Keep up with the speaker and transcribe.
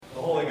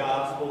Holy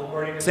Gospel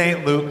according to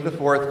St. Luke, the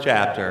 4th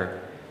chapter.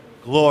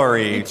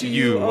 Glory to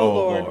you, O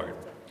Lord.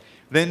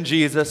 Then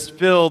Jesus,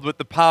 filled with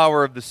the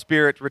power of the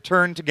Spirit,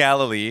 returned to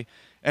Galilee,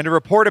 and a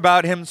report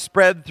about him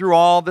spread through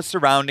all the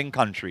surrounding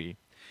country.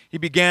 He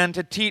began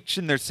to teach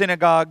in their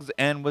synagogues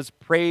and was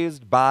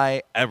praised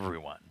by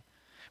everyone.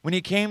 When he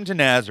came to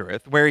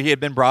Nazareth, where he had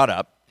been brought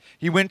up,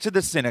 he went to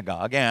the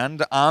synagogue,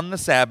 and on the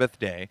Sabbath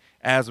day,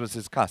 as was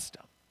his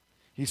custom,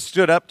 he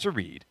stood up to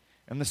read,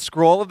 and the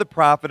scroll of the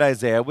prophet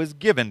Isaiah was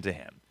given to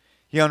him.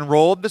 He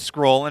unrolled the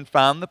scroll and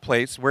found the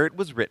place where it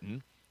was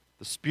written,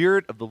 "The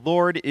Spirit of the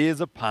Lord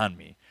is upon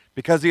me,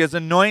 because he has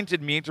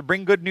anointed me to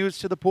bring good news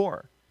to the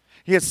poor.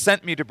 He has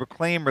sent me to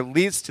proclaim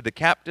release to the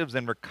captives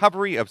and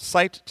recovery of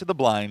sight to the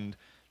blind,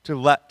 to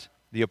let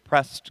the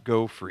oppressed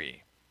go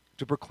free,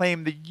 to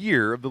proclaim the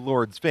year of the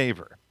Lord's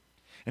favor."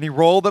 And he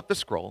rolled up the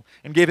scroll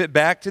and gave it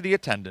back to the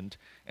attendant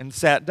and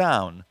sat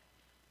down.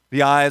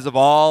 The eyes of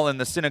all in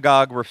the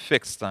synagogue were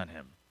fixed on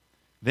him.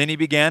 Then he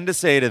began to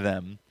say to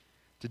them,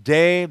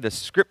 "Today the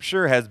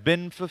scripture has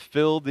been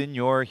fulfilled in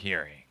your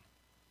hearing."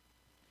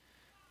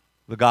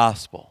 The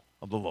Gospel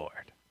of the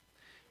Lord.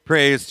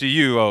 Praise to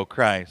you, O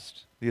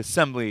Christ. The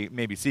assembly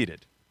may be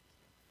seated.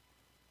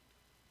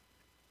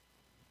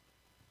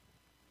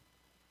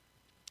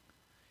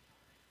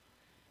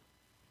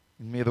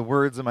 And may the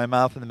words of my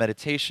mouth and the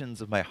meditations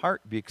of my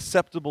heart be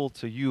acceptable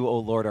to you, O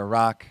Lord, our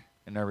rock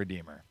and our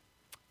Redeemer.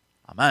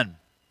 Amen.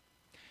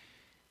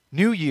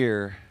 New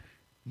year,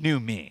 new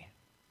me.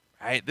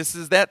 Right? This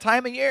is that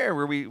time of year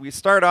where we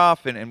start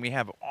off and we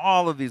have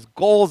all of these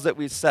goals that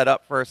we set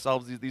up for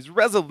ourselves, these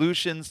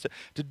resolutions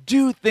to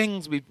do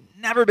things we've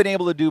never been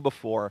able to do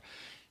before,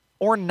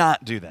 or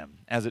not do them,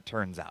 as it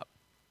turns out.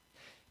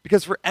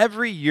 Because for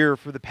every year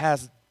for the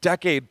past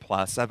decade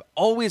plus, I've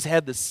always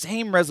had the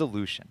same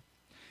resolution,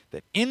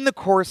 that in the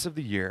course of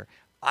the year,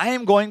 I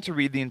am going to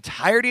read the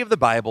entirety of the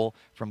Bible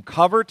from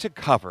cover to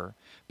cover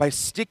by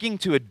sticking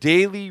to a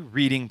daily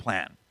reading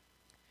plan.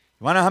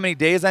 You want to know how many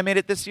days I made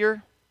it this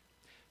year?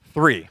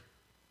 3.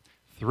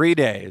 3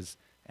 days,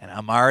 and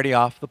I'm already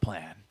off the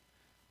plan.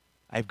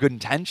 I have good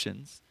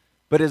intentions,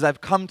 but as I've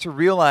come to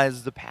realize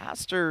as a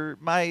pastor,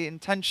 my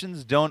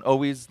intentions don't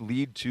always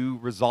lead to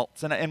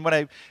results. And what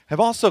I have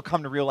also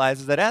come to realize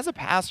is that as a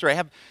pastor, I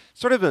have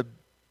sort of an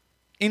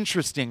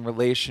interesting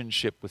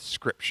relationship with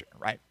Scripture,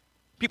 right?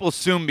 People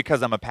assume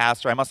because I'm a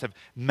pastor, I must have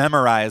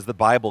memorized the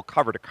Bible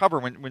cover to cover,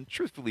 when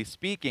truthfully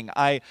speaking,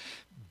 I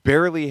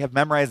barely have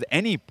memorized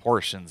any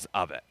portions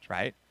of it,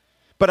 right?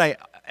 But I,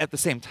 at the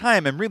same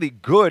time, am really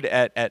good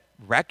at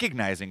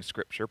recognizing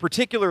Scripture,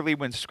 particularly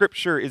when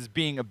Scripture is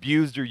being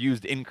abused or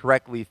used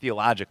incorrectly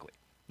theologically.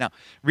 Now,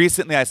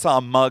 recently I saw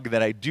a mug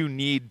that I do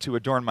need to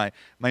adorn my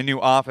new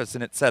office,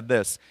 and it said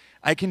this: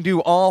 "I can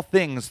do all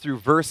things through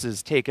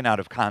verses taken out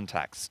of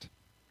context,"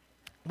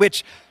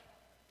 which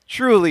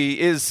truly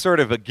is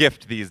sort of a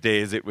gift these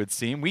days, it would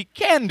seem. We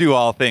can do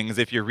all things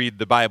if you read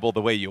the Bible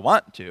the way you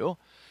want to.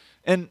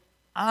 And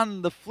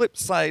on the flip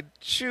side,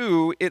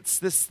 too, it's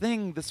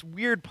this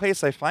weird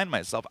place I find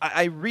myself.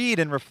 I read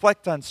and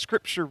reflect on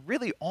Scripture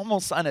really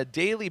almost on a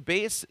daily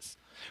basis.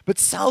 But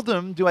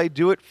seldom do I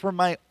do it for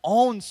my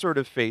own sort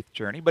of faith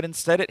journey, but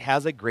instead it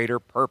has a greater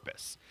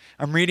purpose.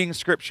 I'm reading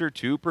Scripture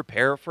to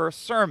prepare for a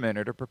sermon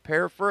or to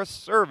prepare for a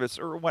service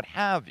or what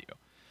have you.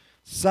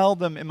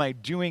 Seldom am I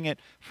doing it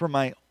for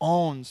my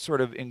own sort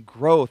of in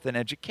growth and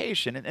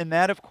education. And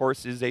that, of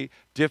course, is a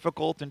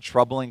difficult and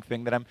troubling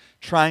thing that I'm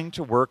trying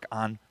to work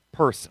on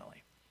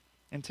personally.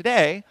 And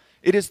today,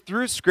 it is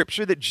through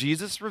Scripture that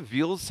Jesus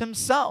reveals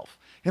himself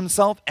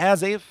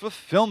as a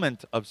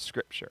fulfillment of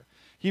Scripture.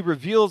 He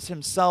reveals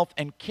himself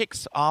and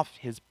kicks off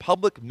his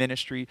public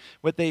ministry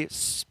with a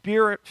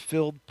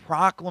Spirit-filled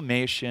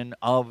proclamation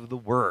of the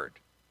Word.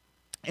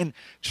 And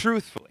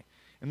truthfully,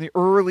 in the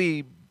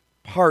early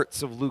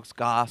parts of Luke's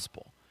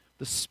gospel,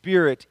 the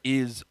Spirit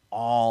is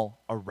all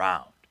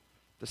around.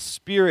 The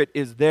Spirit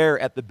is there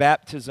at the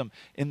baptism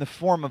in the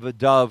form of a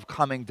dove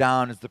coming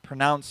down as the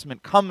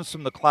pronouncement comes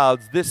from the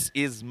clouds, "This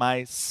is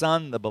my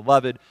Son, the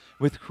beloved,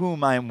 with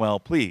whom I am well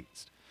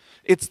pleased."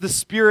 It's the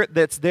Spirit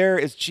that's there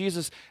as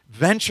Jesus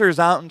ventures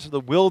out into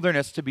the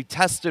wilderness to be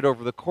tested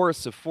over the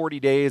course of 40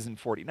 days and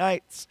 40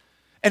 nights.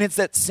 And it's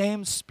that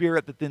same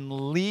Spirit that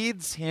then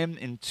leads him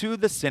into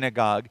the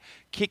synagogue,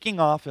 kicking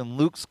off in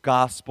Luke's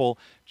gospel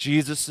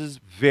Jesus'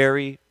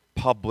 very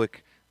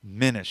public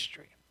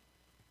ministry.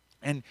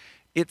 And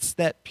it's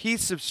that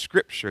piece of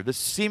Scripture, the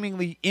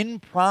seemingly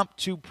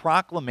impromptu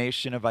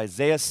proclamation of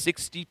Isaiah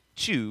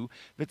 62,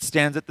 that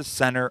stands at the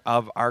center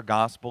of our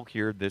gospel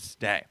here this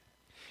day.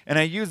 And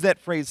I use that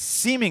phrase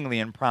seemingly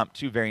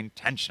impromptu very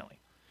intentionally,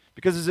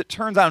 because as it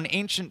turns out in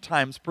ancient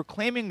times,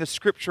 proclaiming the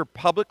Scripture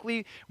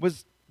publicly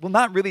was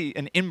not really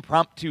an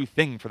impromptu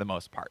thing for the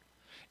most part.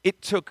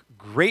 It took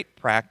great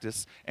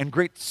practice and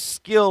great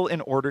skill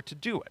in order to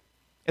do it.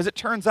 As it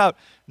turns out,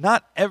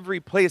 not every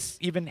place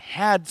even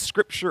had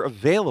Scripture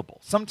available.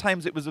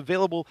 Sometimes it was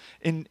available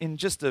in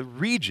just a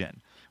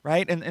region,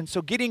 right? And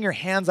so getting your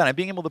hands on it,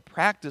 being able to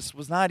practice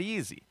was not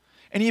easy.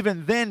 And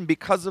even then,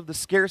 because of the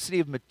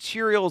scarcity of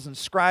materials and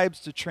scribes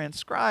to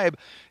transcribe,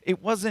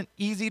 it wasn't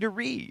easy to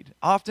read.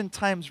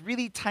 Oftentimes,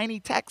 really tiny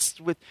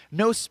text with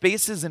no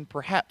spaces and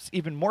perhaps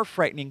even more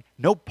frightening,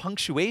 no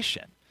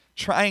punctuation.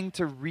 Trying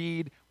to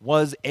read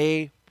was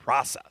a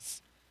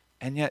process.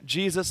 And yet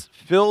Jesus,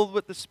 filled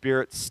with the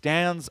Spirit,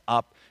 stands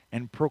up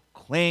and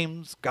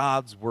proclaims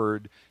God's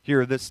word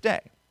here this day.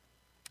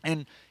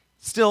 And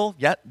still,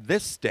 yet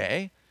this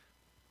day,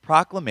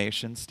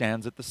 proclamation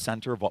stands at the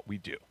center of what we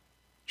do.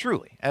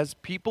 Truly, as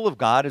people of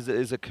God,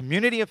 as a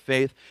community of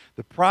faith,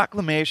 the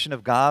proclamation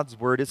of God's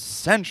word is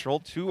central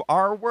to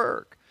our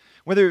work.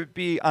 Whether it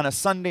be on a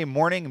Sunday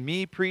morning,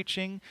 me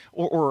preaching,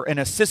 or an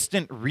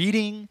assistant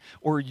reading,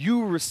 or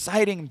you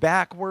reciting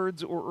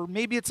backwards, or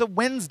maybe it's a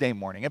Wednesday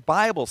morning, a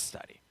Bible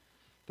study.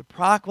 The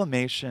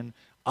proclamation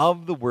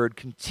of the word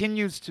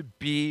continues to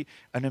be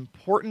an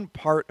important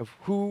part of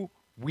who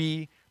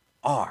we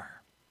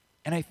are.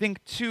 And I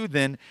think, too,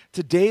 then,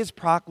 today's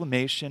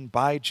proclamation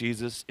by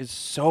Jesus is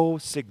so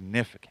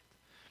significant.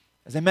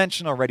 As I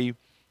mentioned already,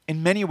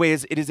 in many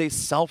ways, it is a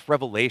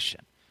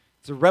self-revelation.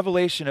 It's a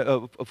revelation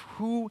of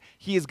who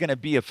he is going to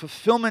be, a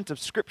fulfillment of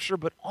Scripture,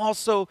 but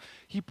also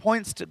he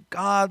points to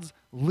God's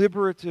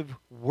liberative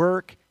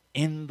work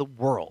in the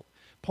world,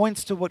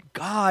 points to what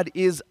God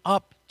is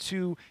up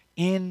to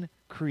in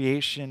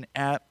creation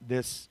at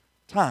this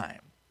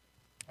time.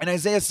 And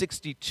Isaiah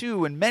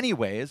 62, in many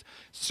ways,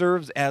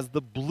 serves as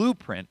the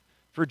blueprint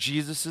for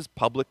Jesus'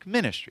 public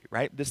ministry,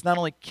 right? This not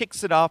only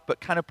kicks it off, but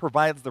kind of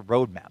provides the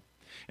roadmap.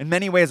 In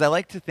many ways, I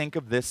like to think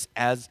of this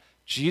as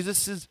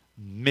Jesus'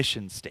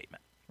 mission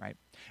statement, right?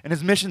 And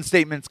his mission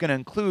statement is going to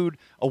include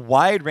a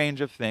wide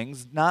range of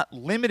things, not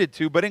limited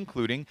to, but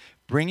including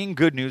bringing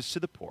good news to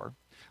the poor,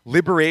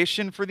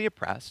 liberation for the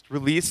oppressed,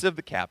 release of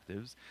the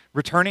captives,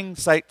 returning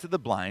sight to the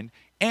blind,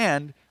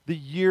 and the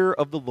year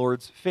of the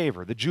Lord's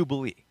favor, the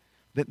Jubilee.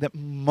 That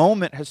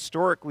moment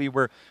historically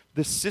where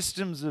the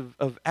systems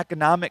of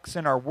economics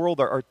in our world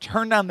are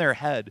turned on their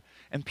head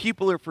and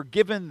people are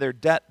forgiven their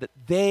debt, that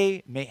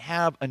they may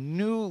have a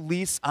new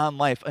lease on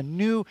life, a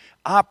new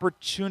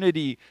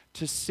opportunity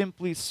to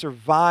simply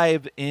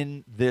survive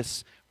in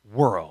this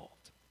world.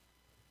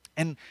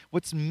 And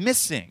what's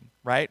missing,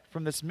 right,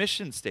 from this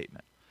mission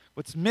statement,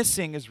 what's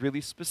missing is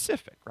really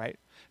specific, right?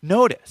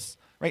 Notice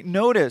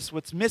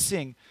what's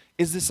missing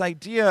is this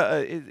idea,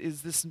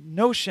 is this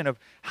notion of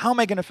how am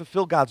I going to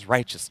fulfill God's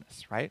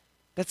righteousness, right?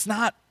 That's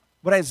not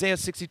what Isaiah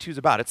 62 is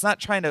about. It's not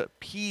trying to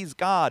appease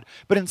God,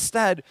 but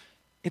instead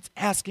it's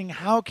asking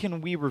how can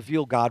we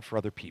reveal God for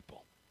other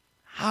people?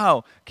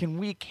 How can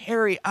we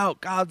carry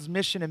out God's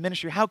mission and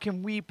ministry? How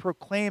can we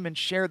proclaim and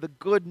share the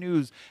good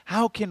news?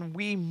 How can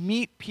we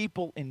meet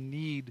people in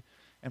need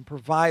and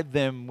provide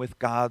them with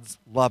God's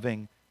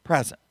loving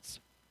presence?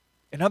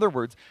 In other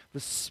words, the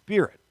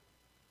Spirit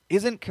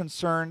isn't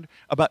concerned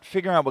about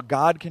figuring out what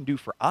God can do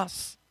for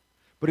us,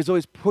 but is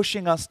always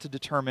pushing us to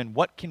determine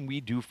what can we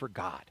do for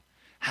God?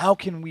 How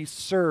can we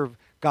serve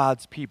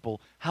God's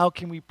people? How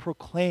can we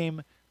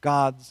proclaim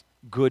God's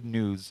good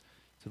news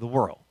to the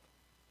world?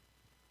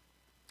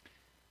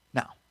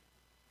 Now,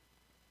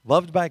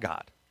 loved by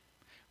God,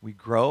 we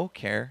grow,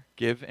 care,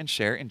 give, and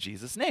share in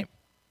Jesus' name.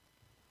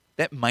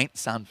 That might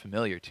sound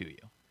familiar to you.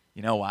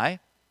 You know why?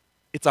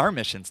 It's our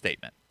mission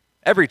statement.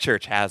 Every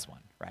church has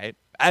one, right?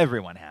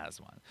 Everyone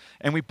has one.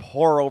 And we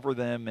pore over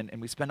them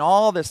and we spend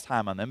all this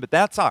time on them, but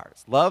that's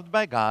ours. Loved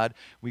by God,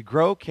 we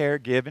grow, care,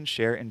 give, and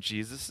share in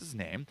Jesus'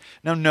 name.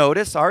 Now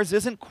notice, ours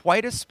isn't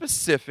quite as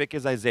specific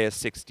as Isaiah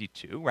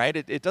 62, right?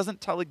 It doesn't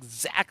tell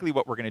exactly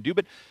what we're going to do,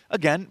 but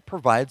again,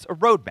 provides a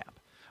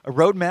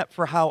roadmap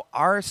for how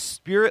our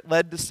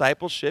Spirit-led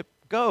discipleship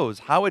goes,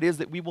 how it is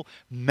that we will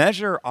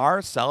measure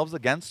ourselves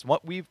against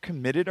what we've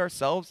committed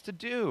ourselves to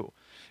do.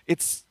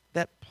 It's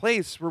that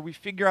place where we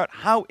figure out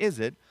how is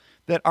it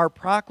that our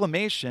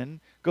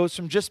proclamation goes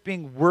from just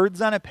being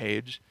words on a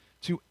page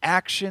to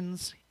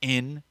actions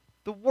in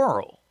the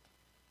world.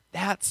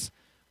 That's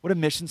what a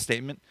mission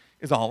statement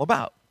is all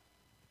about.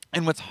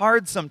 And what's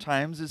hard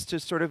sometimes is to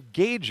sort of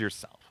gauge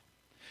yourself.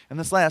 And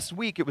this last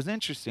week, it was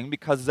interesting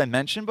because, as I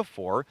mentioned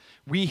before,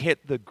 we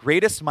hit the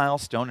greatest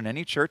milestone in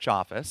any church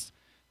office,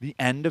 the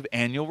end of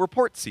annual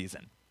report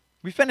season.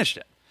 We finished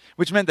it,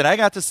 which meant that I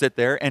got to sit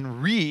there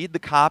and read the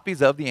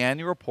copies of the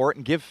annual report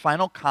and give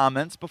final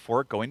comments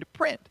before going to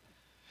print.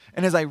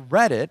 And as I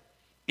read it,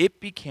 it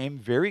became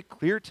very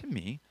clear to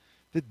me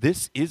that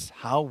this is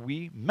how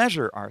we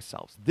measure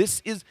ourselves. This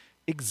is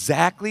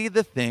exactly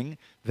the thing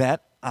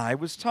that I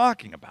was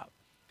talking about.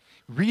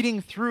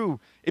 Reading through,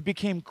 it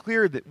became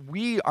clear that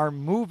we are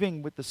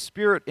moving with the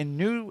Spirit in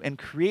new and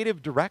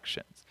creative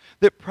directions.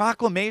 That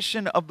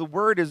proclamation of the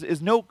word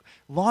is no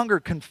longer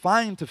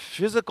confined to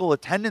physical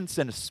attendance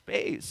in a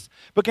space,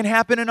 but can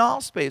happen in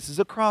all spaces,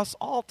 across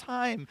all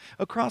time,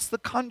 across the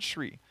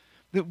country.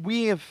 That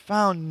we have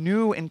found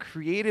new and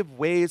creative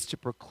ways to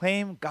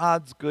proclaim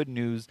God's good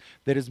news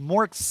that is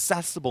more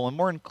accessible and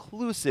more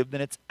inclusive than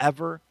it's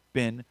ever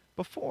been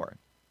before.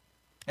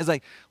 As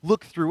I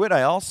look through it,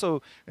 I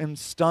also am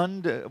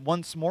stunned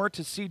once more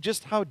to see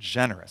just how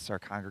generous our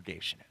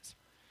congregation is.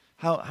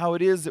 how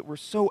it is that we're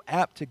so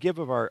apt to give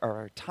of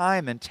our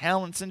time and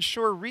talents and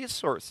sure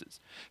resources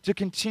to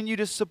continue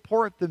to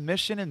support the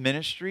mission and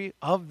ministry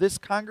of this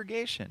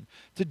congregation,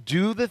 to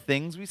do the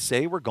things we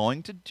say we're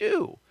going to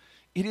do.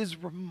 It is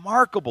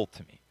remarkable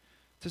to me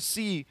to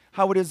see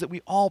how it is that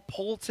we all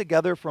pull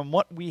together from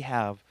what we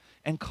have,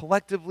 and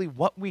collectively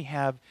what we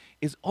have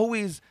is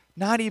always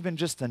not even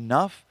just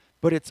enough,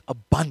 but it's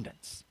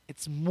abundance.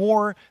 It's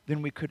more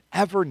than we could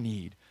ever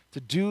need to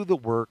do the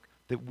work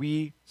that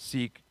we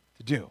seek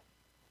to do.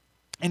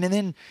 And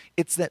then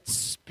it's that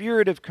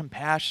spirit of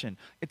compassion.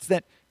 It's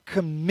that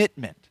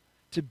commitment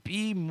to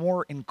be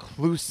more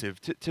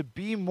inclusive, to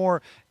be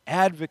more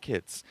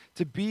advocates,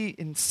 to be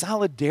in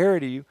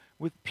solidarity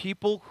with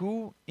people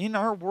who in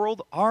our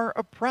world are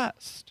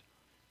oppressed.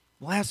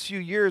 The last few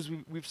years,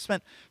 we've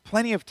spent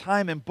plenty of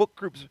time in book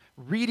groups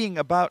reading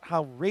about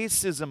how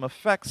racism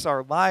affects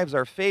our lives,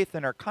 our faith,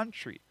 and our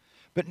country.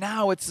 But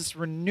now it's this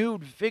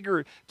renewed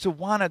vigor to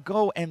want to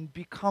go and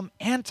become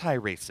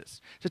anti-racist,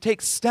 to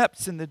take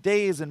steps in the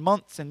days and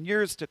months and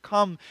years to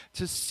come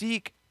to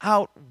seek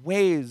out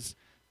ways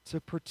to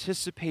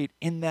participate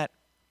in that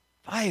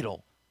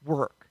vital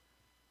work.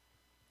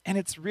 And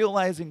it's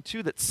realizing,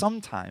 too, that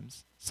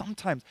sometimes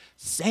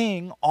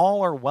saying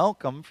all are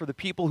welcome for the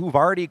people who've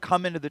already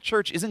come into the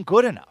church isn't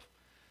good enough.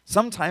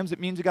 Sometimes it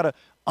means you got to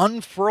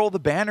unfurl the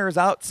banners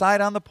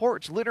outside on the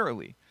porch,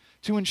 literally,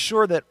 to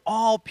ensure that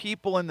all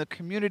people in the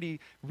community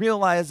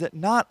realize that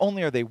not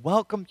only are they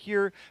welcome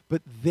here,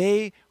 but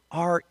they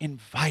are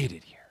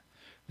invited here.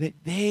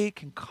 That they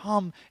can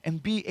come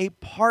and be a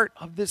part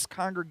of this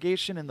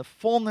congregation in the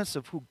fullness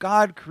of who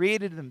God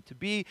created them to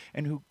be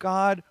and who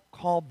God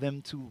called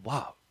them to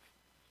love.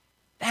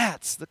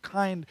 That's the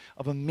kind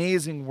of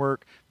amazing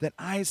work that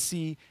I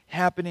see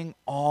happening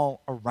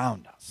all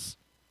around us.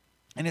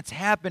 And it's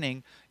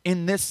happening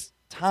in this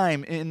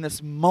time, in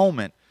this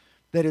moment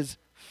that is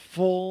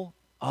full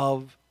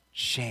of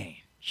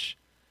change.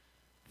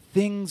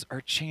 Things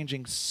are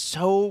changing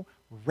so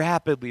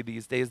rapidly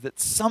these days that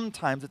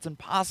sometimes it's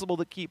impossible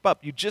to keep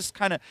up. You just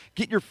kind of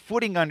get your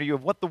footing under you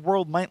of what the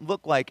world might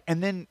look like,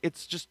 and then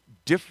it's just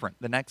different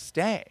the next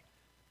day.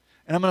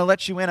 And I'm going to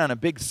let you in on a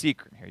big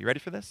secret here. You ready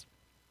for this?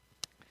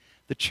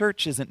 The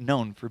church isn't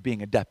known for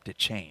being adept at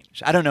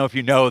change. I don't know if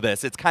you know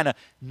this. It's kind of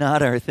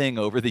not our thing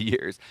over the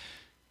years.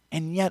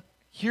 And yet,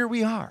 here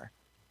we are,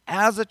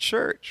 as a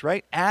church,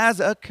 right? As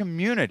a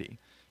community,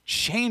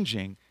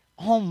 changing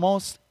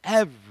almost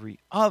every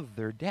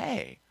other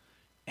day.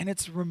 And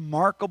it's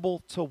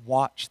remarkable to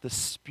watch the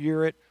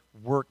Spirit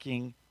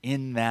working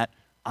in that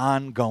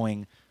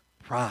ongoing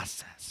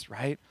process,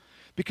 right?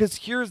 Because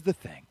here's the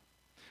thing.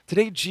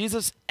 Today,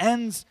 Jesus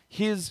ends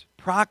his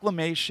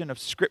proclamation of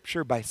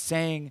Scripture by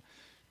saying,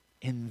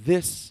 "In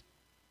this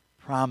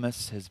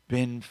promise has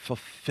been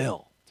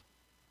fulfilled."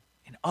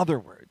 In other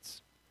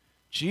words,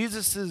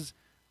 Jesus'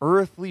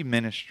 earthly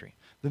ministry,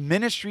 the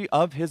ministry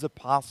of his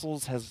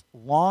apostles, has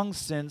long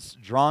since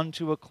drawn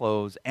to a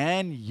close,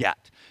 and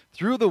yet,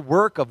 through the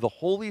work of the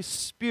Holy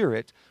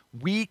Spirit,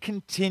 we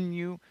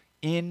continue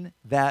in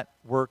that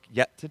work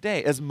yet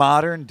today as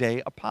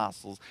modern-day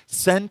apostles,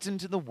 sent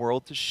into the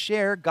world to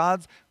share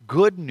God's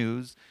good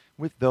news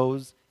with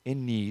those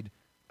in need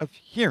of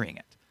hearing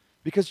it.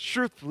 Because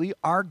truthfully,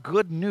 our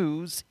good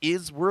news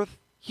is worth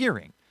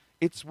hearing.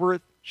 It's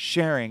worth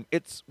sharing.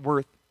 It's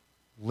worth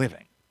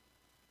living.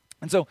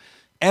 And so,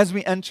 as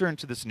we enter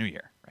into this new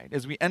year, right,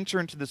 as we enter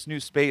into this new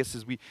space,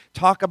 as we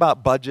talk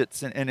about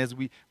budgets and as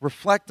we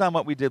reflect on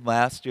what we did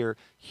last year,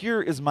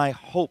 here is my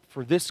hope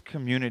for this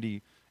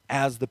community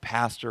as the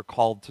pastor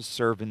called to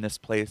serve in this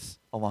place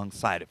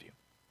alongside of you.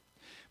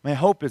 My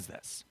hope is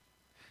this.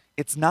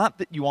 It's not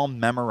that you all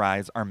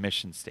memorize our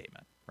mission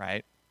statement,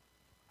 right?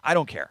 I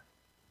don't care.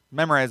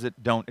 Memorize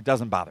it, don't. It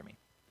doesn't bother me.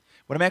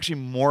 What I'm actually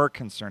more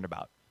concerned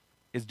about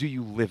is, do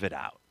you live it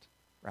out,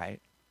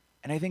 right?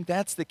 And I think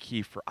that's the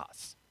key for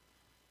us.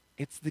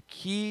 It's the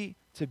key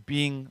to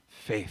being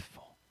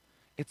faithful.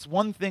 It's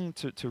one thing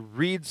to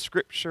read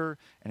Scripture,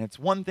 and it's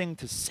one thing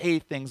to say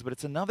things, but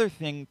it's another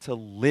thing to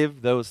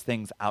live those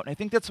things out. And I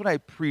think that's what I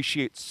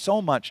appreciate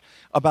so much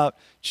about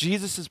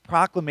Jesus'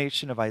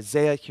 proclamation of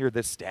Isaiah here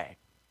this day,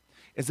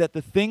 is that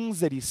the things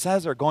that he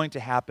says are going to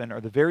happen are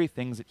the very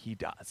things that he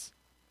does.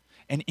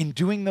 And in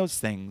doing those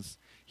things,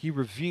 he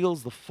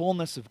reveals the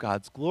fullness of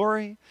God's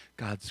glory,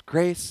 God's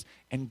grace,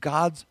 and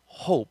God's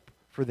hope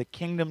for the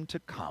kingdom to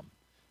come,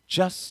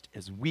 just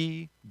as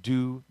we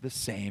do the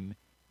same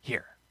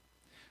here.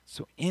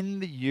 So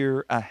in the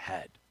year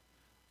ahead,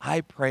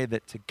 I pray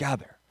that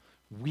together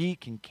we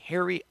can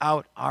carry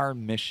out our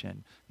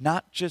mission,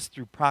 not just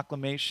through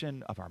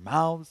proclamation of our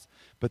mouths,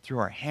 but through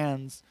our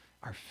hands,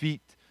 our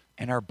feet,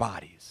 and our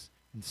bodies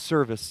in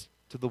service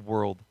to the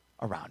world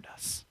around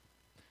us.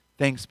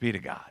 Thanks be to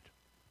God.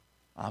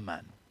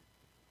 Amen.